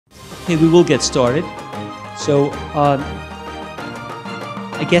Okay, we will get started. So, I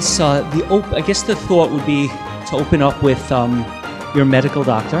guess the thought would be to open up with your medical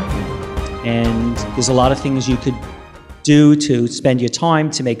doctor, and there's a lot of things you could do to spend your time,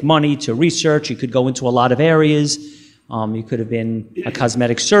 to make money, to research. You could go into a lot of areas. You could have been a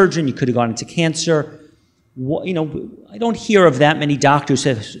cosmetic surgeon. You could have gone into cancer. I don't hear of that many doctors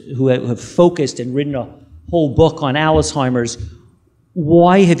who have focused and written a whole book on Alzheimer's.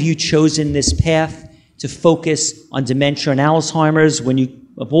 Why have you chosen this path to focus on dementia and Alzheimer's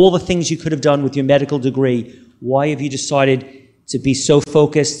of all the things you could have done with your medical degree? Why have you decided to be so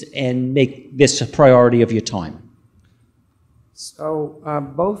focused and make this a priority of your time? So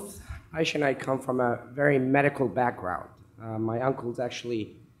both Ayesha and I come from a very medical background. My uncle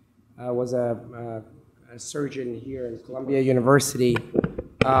actually was a surgeon here in Columbia University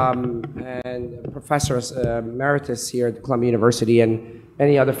and a professor emeritus here at Columbia University, and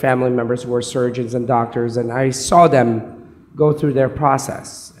many other family members who were surgeons and doctors, and I saw them go through their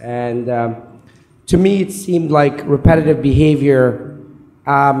process. And to me, it seemed like repetitive behavior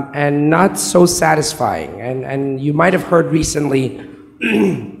and not so satisfying. And you might have heard recently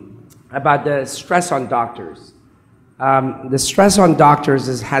about the stress on doctors. The stress on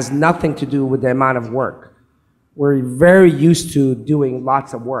doctors has nothing to do with the amount of work. We're very used to doing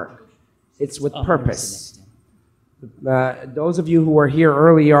lots of work. It's with purpose. Those of you who were here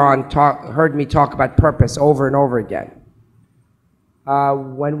earlier on heard me talk about purpose over and over again.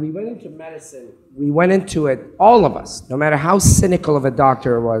 When we went into medicine, we went into it, all of us, no matter how cynical of a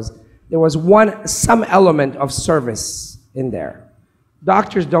doctor it was, there was some element of service in there.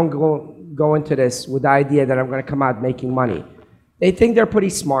 Doctors don't go into this with the idea that I'm going to come out making money. They think they're pretty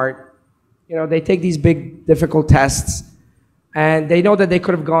smart. They take these big, difficult tests, and they know that they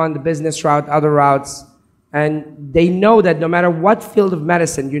could have gone the business route, other routes, and they know that no matter what field of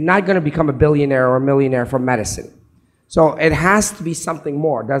medicine, you're not going to become a billionaire or a millionaire from medicine. So it has to be something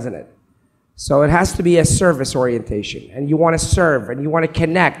more, doesn't it? So it has to be a service orientation, and you want to serve, and you want to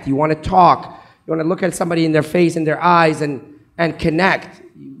connect, you want to talk, you want to look at somebody in their face, in their eyes, and connect.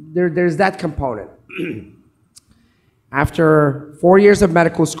 There's that component. After 4 years of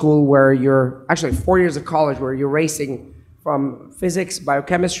medical school, actually 4 years of college, where you're racing from physics,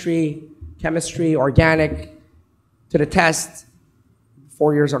 biochemistry, chemistry, organic, to the test,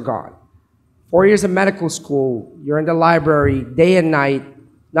 4 years are gone. 4 years of medical school, you're in the library day and night,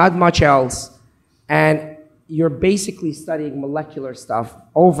 not much else, and you're basically studying molecular stuff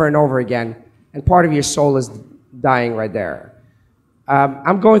over and over again, and part of your soul is dying right there.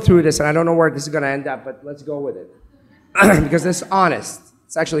 I'm going through this, and I don't know where this is going to end up, but let's go with it. Because it's honest.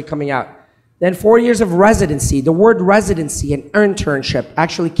 It's actually coming out. Then 4 years of residency. The word residency and internship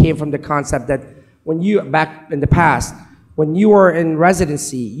actually came from the concept that back in the past, when you were in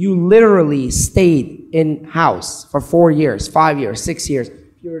residency, you literally stayed in-house for 4 years, 5 years, 6 years.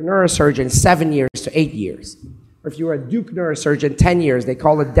 If you're a neurosurgeon, 7 years to 8 years. Or if you were a Duke neurosurgeon, 10 years. They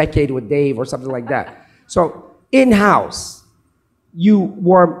call it decade with Dave or something like that. So in-house, you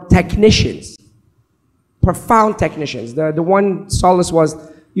were technicians. Profound technicians. The one solace was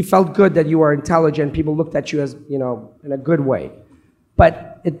you felt good that you were intelligent. People looked at you as, in a good way.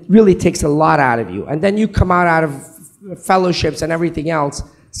 But it really takes a lot out of you. And then you come out of fellowships and everything else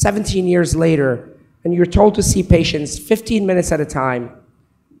 17 years later, and you're told to see patients 15 minutes at a time,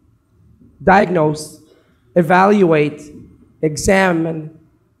 diagnose, evaluate, examine,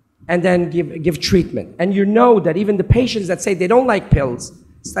 and then give treatment. And you know that even the patients that say they don't like pills,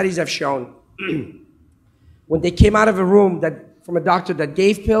 studies have shown, when they came out of a room from a doctor that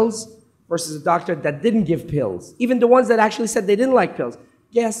gave pills versus a doctor that didn't give pills, even the ones that actually said they didn't like pills,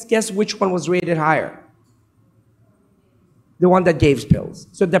 guess which one was rated higher? The one that gave pills.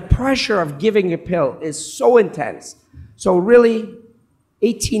 So the pressure of giving a pill is so intense. So really,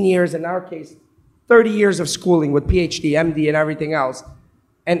 18 years, in our case, 30 years of schooling with PhD, MD, and everything else,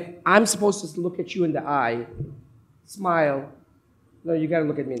 and I'm supposed to look at you in the eye, smile. No, you gotta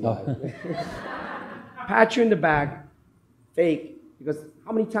look at me in the eye. Pat you in the back, fake, because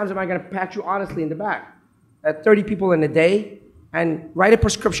how many times am I going to pat you honestly in the back? 30 people in a day, and write a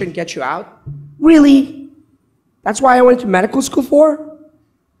prescription, get you out? Really? That's why I went to medical school for?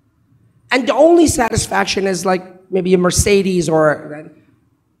 And the only satisfaction is like maybe a Mercedes or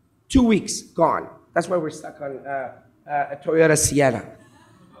 2 weeks, gone. That's why we're stuck on a Toyota Sienna.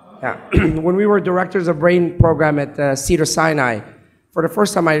 Yeah. When we were directors of brain program at Cedars-Sinai, for the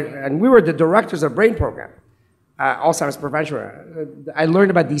first time, and we were the directors of brain program, Alzheimer's prevention. I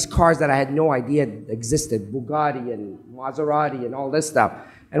learned about these cars that I had no idea existed, Bugatti and Maserati and all this stuff.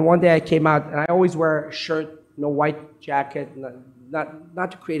 And one day I came out, and I always wear a shirt, no white jacket,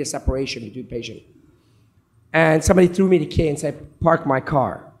 not to create a separation between patient. And somebody threw me the key and said, "Park my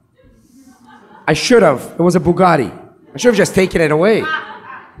car." I should have. It was a Bugatti. I should have just taken it away.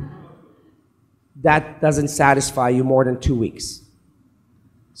 That doesn't satisfy you more than 2 weeks.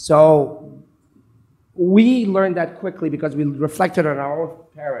 So we learned that quickly because we reflected on our own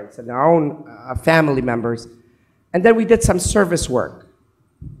parents and our own family members. And then we did some service work.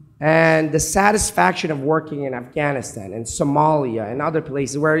 And the satisfaction of working in Afghanistan and Somalia and other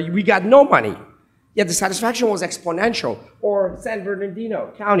places where we got no money, yet the satisfaction was exponential, or San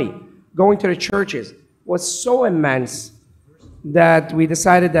Bernardino County, going to the churches, was so immense that we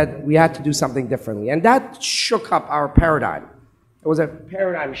decided that we had to do something differently. And that shook up our paradigm. It was a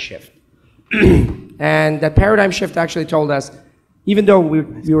paradigm shift. And that paradigm shift actually told us, even though we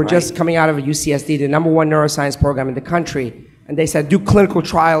were just coming out of a UCSD, the #1 neuroscience program in the country, and they said, do clinical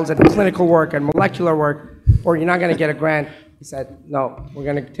trials and clinical work and molecular work, or you're not going to get a grant. He said, no, we're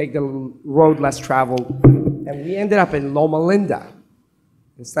going to take the road less traveled. And we ended up in Loma Linda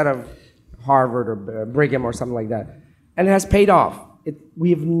instead of Harvard or Brigham or something like that. And it has paid off.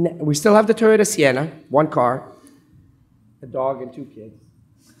 We still have the Toyota Sienna, 1 car, a dog and 2 kids.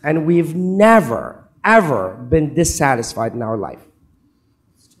 And we've never, ever been dissatisfied in our life.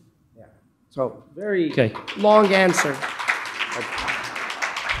 Yeah. So very long answer.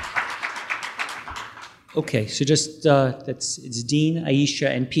 Okay, so just, it's Dean, Ayesha,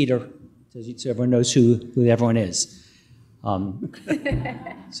 and Peter, so everyone knows who everyone is.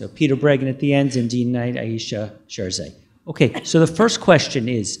 So Peter Breggin at the end, and Dean Knight, Ayesha, Sherzai. Okay, so the first question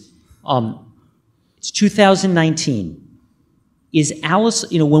is, it's 2019. Is Alice,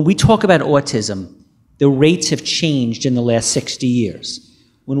 when we talk about autism, the rates have changed in the last 60 years.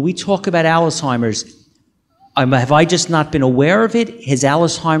 When we talk about Alzheimer's, have I just not been aware of it? Has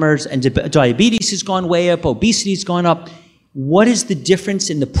Alzheimer's and diabetes has gone way up, obesity has gone up? What is the difference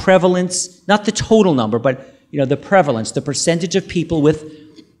in the prevalence, not the total number, but the prevalence, the percentage of people with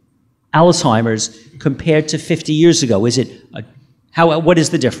Alzheimer's compared to 50 years ago? Is it, what is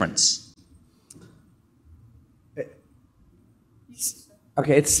the difference?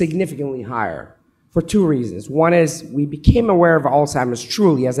 Okay, it's significantly higher for 2 reasons. One is we became aware of Alzheimer's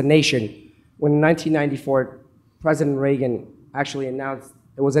truly as a nation when in 1994, President Reagan actually announced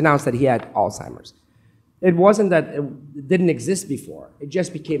that he had Alzheimer's. It wasn't that it didn't exist before. It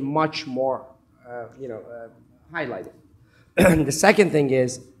just became much more, highlighted. The second thing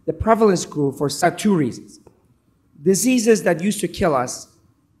is the prevalence grew for 2 reasons. Diseases that used to kill us,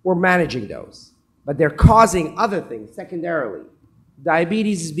 we're managing those, but they're causing other things secondarily.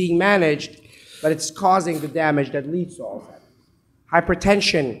 Diabetes is being managed, but it's causing the damage that leads to Alzheimer's.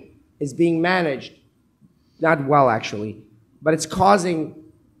 Hypertension is being managed, not well actually, but it's causing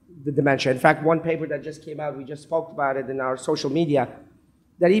the dementia. In fact, one paper that just came out, we just spoke about it in our social media,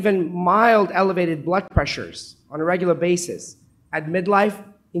 that even mild elevated blood pressures on a regular basis at midlife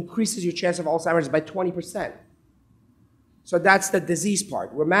increases your chance of Alzheimer's by 20%. So that's the disease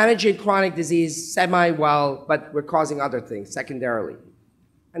part. We're managing chronic disease semi-well, but we're causing other things secondarily.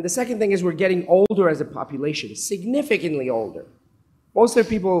 And the second thing is we're getting older as a population, significantly older. Most of the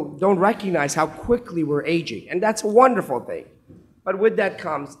people don't recognize how quickly we're aging, and that's a wonderful thing. But with that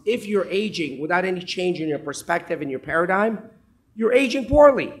comes, if you're aging without any change in your perspective and your paradigm, you're aging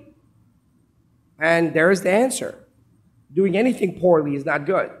poorly. And there's the answer. Doing anything poorly is not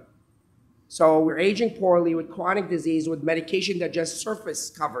good. So we're aging poorly with chronic disease, with medication that just surface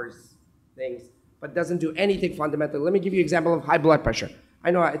covers things, but doesn't do anything fundamental. Let me give you an example of high blood pressure.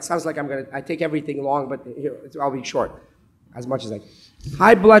 I know it sounds like I take everything long, but here, I'll be short, as much as I can.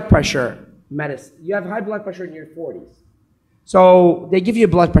 High blood pressure medicine. You have high blood pressure in your 40s. So they give you a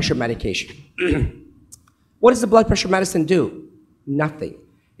blood pressure medication. What does the blood pressure medicine do? Nothing.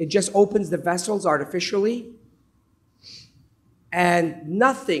 It just opens the vessels artificially, and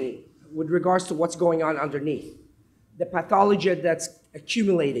nothing with regards to what's going on underneath. The pathology that's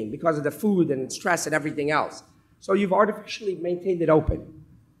accumulating because of the food and stress and everything else. So you've artificially maintained it open.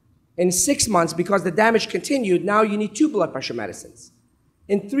 In 6 months, because the damage continued, now you need 2 blood pressure medicines.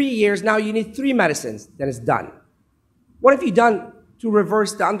 In 3 years, now you need 3 medicines, then it's done. What have you done to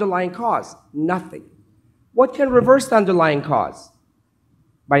reverse the underlying cause? Nothing. What can reverse the underlying cause?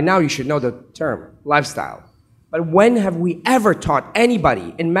 By now you should know the term, lifestyle. But when have we ever taught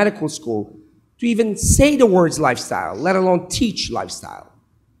anybody in medical school to even say the words lifestyle, let alone teach lifestyle?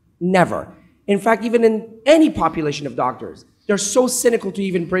 Never. In fact, even in any population of doctors, they're so cynical to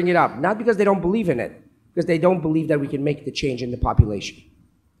even bring it up. Not because they don't believe in it, because they don't believe that we can make the change in the population.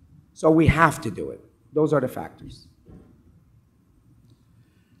 So we have to do it. Those are the factors.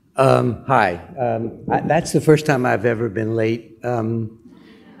 Hi. That's the first time I've ever been late.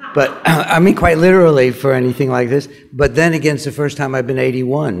 But I mean, quite literally for anything like this. But then again, it's the first time I've been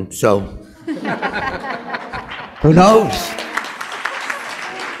 81. So who knows?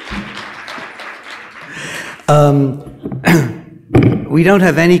 We don't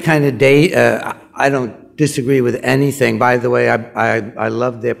have any kind of date. I don't disagree with anything. By the way, I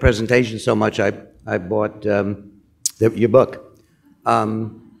loved their presentation so much, I bought your book.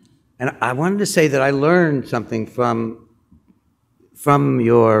 And I wanted to say that I learned something from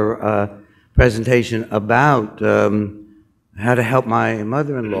your presentation about how to help my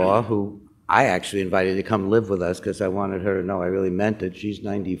mother-in-law, who I actually invited to come live with us because I wanted her to know I really meant it. She's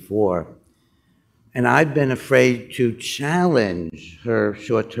 94. And I've been afraid to challenge her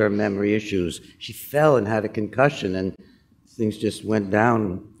short-term memory issues. She fell and had a concussion, and things just went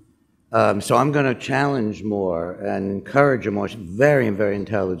down. So I'm going to challenge more and encourage her more. She's a very, very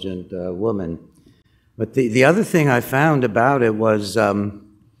intelligent woman. But the other thing I found about it was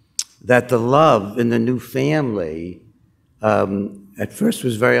that the love in the new family at first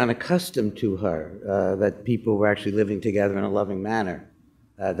was very unaccustomed to her, that people were actually living together in a loving manner,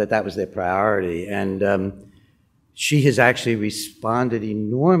 that was their priority. And she has actually responded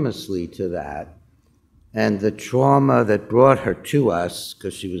enormously to that. And the trauma that brought her to us,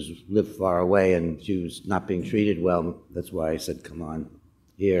 because she lived far away and she was not being treated well, that's why I said, come on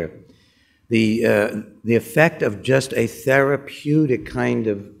here. The effect of just a therapeutic kind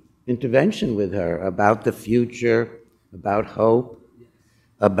of intervention with her about the future, about hope,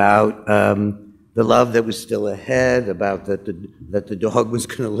 about the love that was still ahead, about that the dog was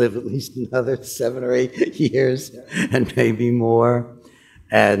going to live at least another 7 or 8 years, and maybe more,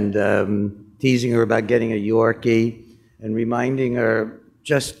 and teasing her about getting a Yorkie, and reminding her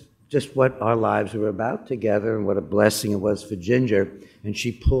just what our lives were about together and what a blessing it was for Ginger. And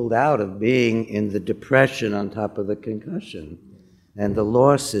she pulled out of being in the depression on top of the concussion and the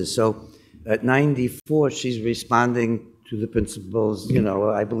losses. So at 94, she's responding to the principles, you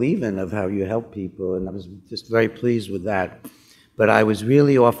know, I believe in, of how you help people, and I was just very pleased with that. But I was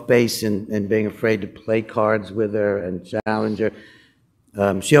really off base in being afraid to play cards with her and challenge her.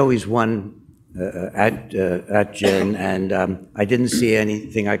 She always won at Gin, and I didn't see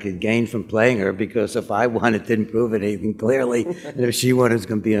anything I could gain from playing her, because if I won, it didn't prove anything clearly, and if she won, it was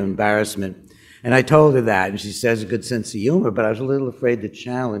going to be an embarrassment. And I told her that, and she says a good sense of humor, but I was a little afraid to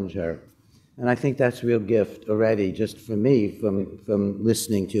challenge her. And I think that's a real gift already, just for me, from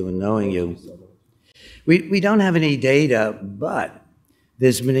listening to and knowing you. We don't have any data, but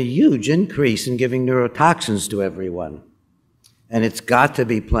there's been a huge increase in giving neurotoxins to everyone. And it's got to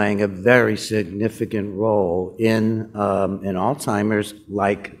be playing a very significant role in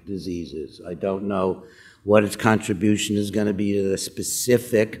Alzheimer's-like diseases. I don't know what its contribution is going to be to the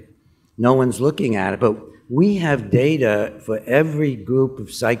specific. No one's looking at it, but we have data for every group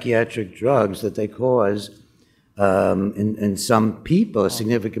of psychiatric drugs that they cause, in some people, a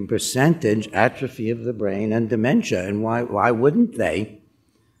significant percentage, atrophy of the brain and dementia. And why wouldn't they?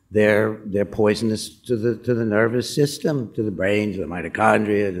 They're poisonous to the nervous system, to the brain, to the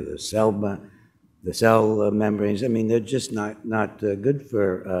mitochondria, to the cell membranes. I mean, they're just not good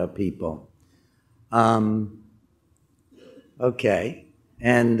for people. Okay,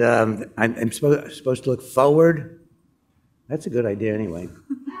 and I'm supposed to look forward. That's a good idea, anyway.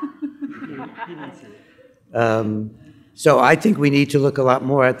 So I think we need to look a lot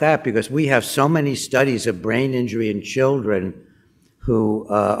more at that, because we have so many studies of brain injury in children who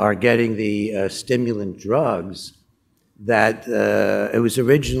are getting the stimulant drugs, that it was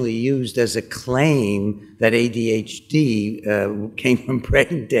originally used as a claim that ADHD came from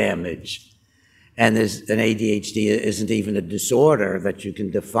brain damage. And an ADHD isn't even a disorder that you can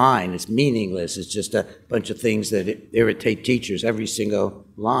define. It's meaningless. It's just a bunch of things that irritate teachers. Every single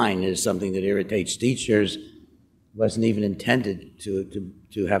line is something that irritates teachers. Wasn't even intended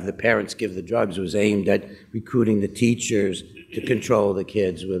to have the parents give the drugs. It was aimed at recruiting the teachers to control the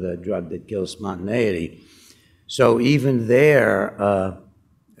kids with a drug that kills spontaneity. So even there,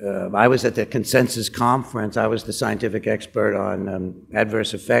 I was at the consensus conference. I was the scientific expert on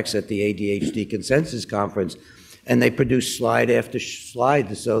adverse effects at the ADHD consensus conference, and they produced slide after slide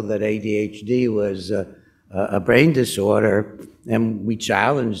to show that ADHD was a brain disorder, and we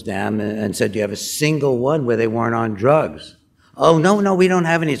challenged them and said, do you have a single one where they weren't on drugs? Oh, no, we don't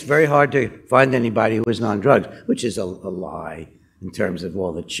have any. It's very hard to find anybody who isn't on drugs, which is a lie in terms of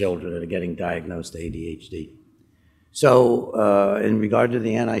all the children that are getting diagnosed ADHD. So in regard to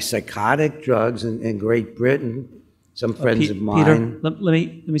the antipsychotic drugs in Great Britain, some friends of mine. Peter, let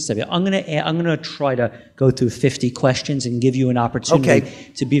me step you. I'm gonna try to go through 50 questions and give you an opportunity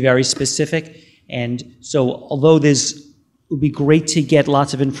to be very specific. And so, although it would be great to get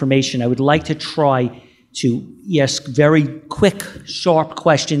lots of information, I would like to try to ask very quick, sharp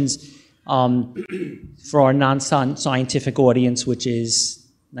questions for our non-scientific audience, which is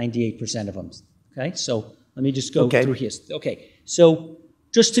 98% of them. Okay, so let me just go through here. Okay, so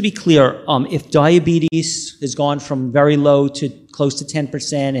just to be clear, if diabetes has gone from very low to close to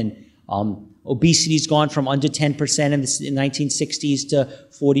 10%, and obesity has gone from under 10% in the 1960s to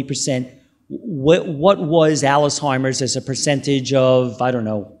 40%, what was Alzheimer's as a percentage of, I don't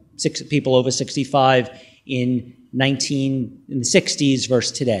know, people over 65 in the 60s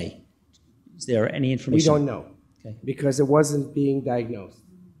versus today? Is there any information? We don't know, because it wasn't being diagnosed.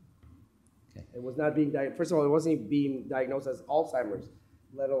 It was not being diagnosed. First of all, it wasn't being diagnosed as Alzheimer's,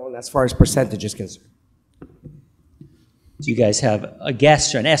 let alone as far as percentage is concerned. Do you guys have a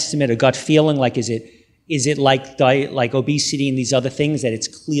guess or an estimate, a gut feeling? Like, is it like obesity and these other things, that it's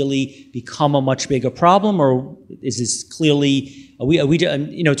clearly become a much bigger problem, or is this clearly,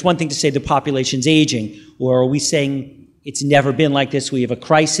 it's one thing to say the population's aging, or are we saying it's never been like this, we have a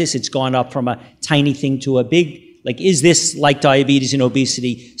crisis, it's gone up from a tiny thing to a big, like, is this like diabetes and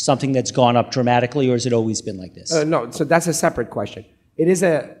obesity something that's gone up dramatically, or has it always been like this? No, so that's a separate question. It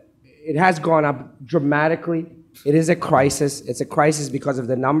has gone up dramatically. It is a crisis. It's a crisis because of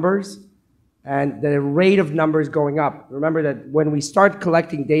the numbers and the rate of numbers going up. Remember that when we start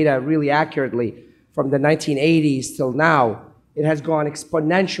collecting data really accurately from the 1980s till now, it has gone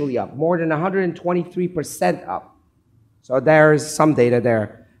exponentially up, more than 123% up. So there's some data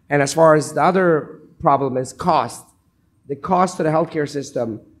there. And as far as the other problem is cost, the cost to the healthcare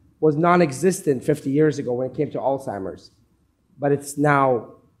system was non-existent 50 years ago when it came to Alzheimer's. But it's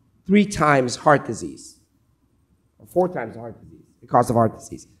now 3 times heart disease, or 4 times heart disease, the cost of heart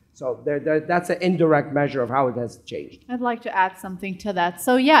disease. So that's an indirect measure of how it has changed. I'd like to add something to that.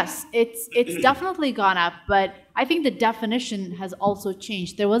 So yes, it's definitely gone up, but I think the definition has also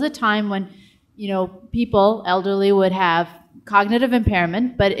changed. There was a time when, people, elderly, would have cognitive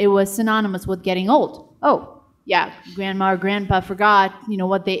impairment, but it was synonymous with getting old. Oh, yeah, grandma or grandpa forgot,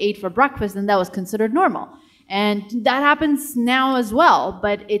 what they ate for breakfast, and that was considered normal. And that happens now as well,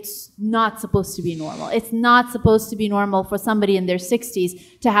 but it's not supposed to be normal. It's not supposed to be normal for somebody in their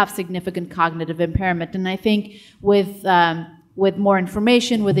 60s to have significant cognitive impairment. And I think with more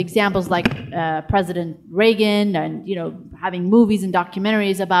information, with examples like President Reagan, and having movies and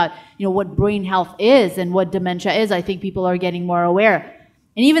documentaries about what brain health is and what dementia is, I think people are getting more aware.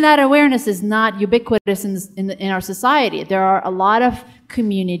 And even that awareness is not ubiquitous in our society. There are a lot of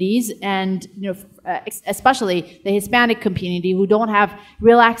communities, and especially the Hispanic community, who don't have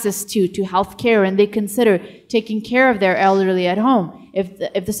real access to health care, and they consider taking care of their elderly at home.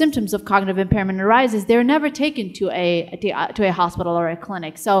 If the symptoms of cognitive impairment arises, they're never taken to a hospital or a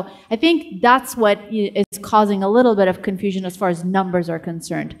clinic. So I think that's what is causing a little bit of confusion as far as numbers are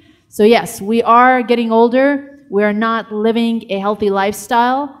concerned. So yes, we are getting older. We're not living a healthy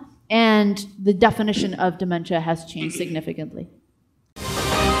lifestyle, and the definition of dementia has changed significantly.